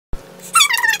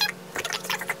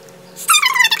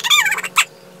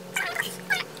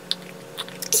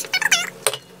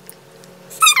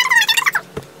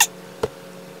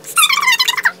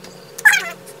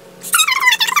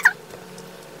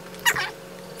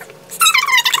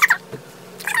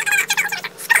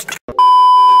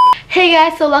Hey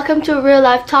guys, so welcome to Real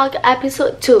Life Talk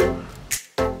episode 2.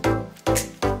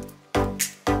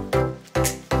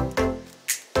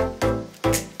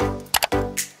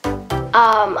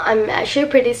 I'm actually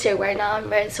pretty sick right now. I'm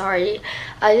very sorry.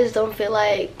 I just don't feel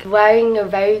like wearing a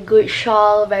very good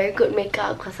shawl, very good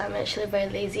makeup because I'm actually very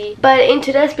lazy. But in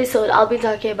today's episode, I'll be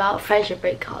talking about friendship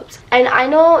breakups. And I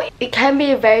know it can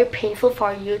be very painful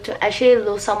for you to actually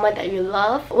lose someone that you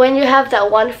love. When you have that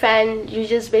one friend, you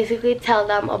just basically tell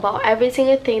them about every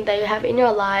single thing that you have in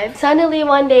your life. Suddenly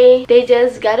one day, they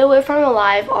just get away from your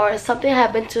life or something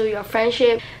happened to your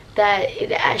friendship that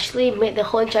it actually made the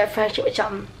whole entire friendship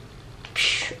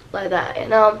like that, you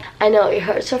know. I know it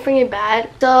hurts so freaking bad,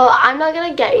 so I'm not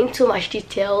gonna get into much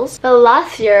details. But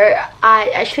last year I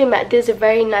actually met this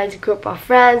very nice group of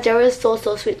friends. They were so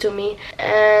sweet to me,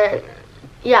 and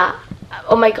yeah,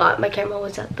 oh my god, my camera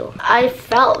was that though. I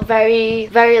felt very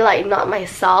like not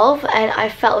myself, and I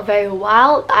felt very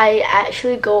wild. I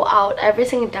actually go out every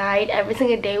single night, every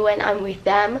single day when I'm with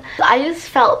them. I just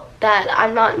felt that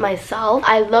I'm not myself.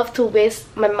 I love to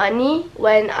waste my money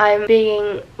when I'm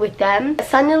being with them.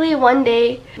 Suddenly one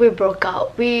day we broke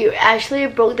up. We actually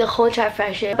broke the whole entire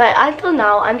friendship. But until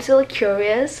now, I'm still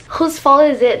curious. Whose fault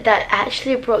is it that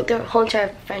actually broke the whole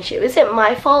entire friendship? Is it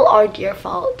my fault or their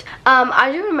fault?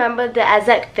 I do remember the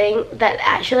exact thing that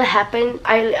actually happened.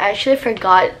 I actually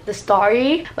forgot the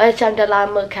story. Macam dah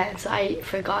lama kan, so I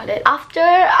forgot it. After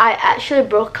I actually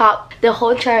broke up the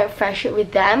whole entire friendship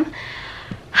with them,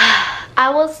 I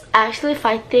was actually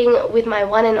fighting with my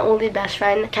one and only best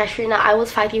friend, Katrina. I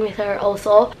was fighting with her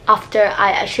also after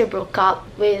I actually broke up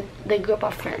with the group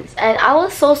of friends. And I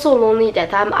was so lonely that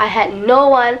time. I had no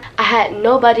one, I had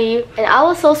nobody, and I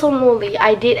was so lonely.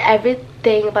 I did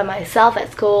everything by myself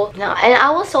at school now, and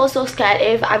I was so scared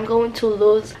if I'm going to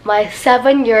lose my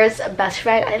 7 years best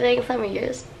friend. I think 7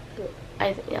 years.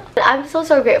 Yeah. I'm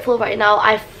so grateful right now.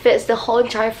 I fixed the whole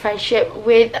entire friendship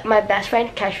with my best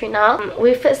friend Katrina.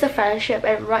 We fixed the friendship,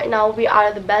 and right now we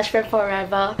are the best friend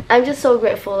forever. I'm just so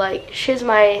grateful. Like, she's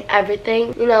my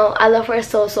everything, you know. I love her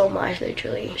so much,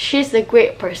 literally. She's a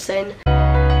great person.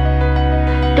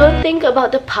 Don't think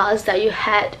about the past that you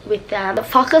had with them.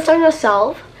 Focus on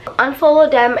yourself. Unfollow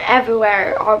them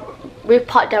everywhere or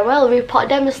report them. Well, report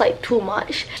them is like too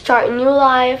much. Start a new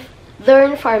life.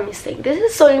 Learn from mistakes. This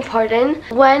is so important.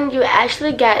 When you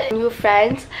actually get new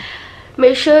friends,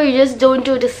 make sure you just don't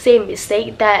do the same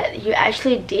mistake that you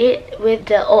actually did with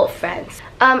the old friends.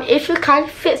 If you can't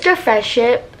fix your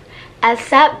friendship,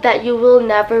 accept that you will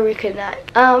never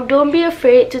reconnect. Don't be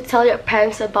afraid to tell your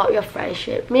parents about your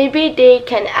friendship. Maybe they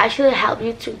can actually help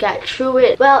you to get through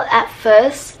it. Well, at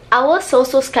first, I was so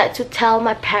scared to tell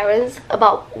my parents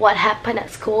about what happened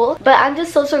at school. But I'm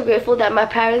just so grateful that my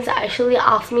parents actually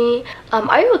asked me,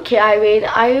 are you okay, Irene?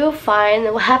 Are you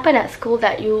fine? What happened at school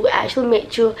that you actually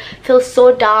made you feel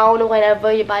so down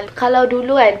whenever you balik? Kalau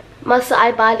dulu kan, masa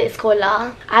I balik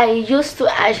sekolah, I used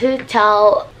to actually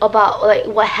tell about like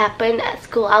what happened at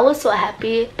school. I was so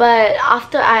happy. But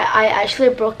after I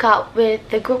actually broke up with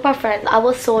the group of friends, I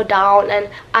was so down and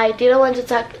I didn't want to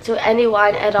talk to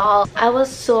anyone at all. I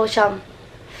was so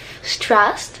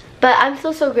stressed. But I'm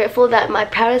so grateful that my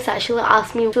parents actually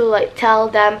asked me to like tell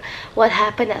them what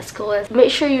happened at school. And make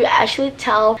sure you actually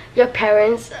tell your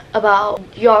parents about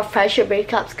your friendship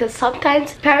breakups, because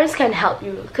sometimes parents can help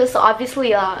you, because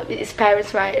obviously it's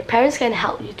parents, right? Parents can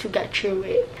help you to get through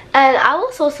it. And I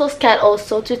was also scared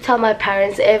also to tell my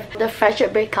parents if the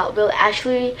friendship breakup will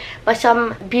actually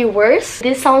be worse.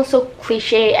 This sounds so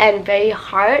cliche and very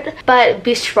hard, but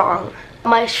be strong.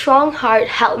 My strong heart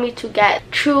helped me to get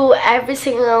through every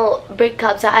single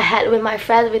breakups that I had with my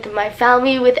friends, with my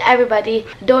family, with everybody.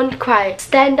 Don't cry.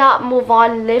 Stand up, move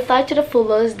on, live life to the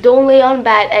fullest. Don't lay on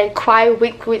bed and cry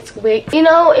week. You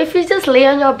know, if you just lay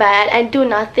on your bed and do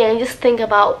nothing and just think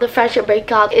about the friendship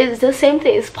breakup, it's the same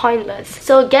thing. It's pointless.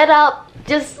 So get up.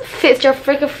 Just fix your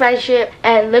freaking friendship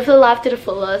and live your life to the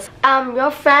fullest. Your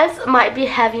friends might be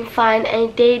having fun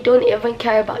and they don't even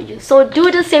care about you. So do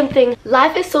the same thing.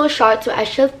 Life is so short to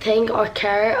actually think or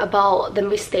care about the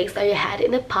mistakes that you had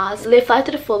in the past. Live life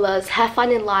to the fullest, have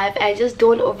fun in life, and just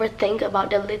don't overthink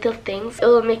about the little things. It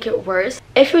will make it worse.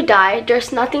 If you die,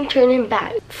 there's nothing turning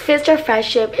back. Fix your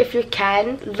friendship if you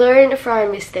can. Learn from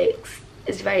your mistakes.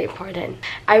 Is very important.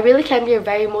 I really can be a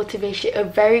very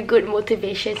good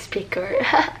motivation speaker.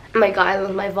 Oh my god, I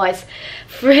love my voice.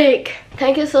 Freak.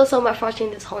 Thank you so much for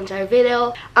watching this whole entire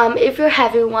video. If you're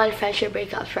having one friendship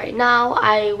breakups right now,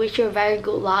 I wish you very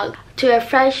good luck to a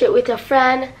friendship with a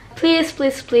friend. Please,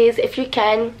 if you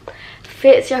can,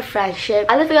 fits your friendship.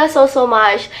 I love you guys so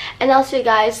much, and I'll see you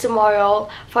guys tomorrow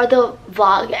for the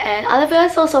vlog. And I love you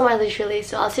guys so much, literally.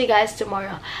 So I'll see you guys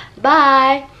tomorrow.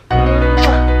 Bye.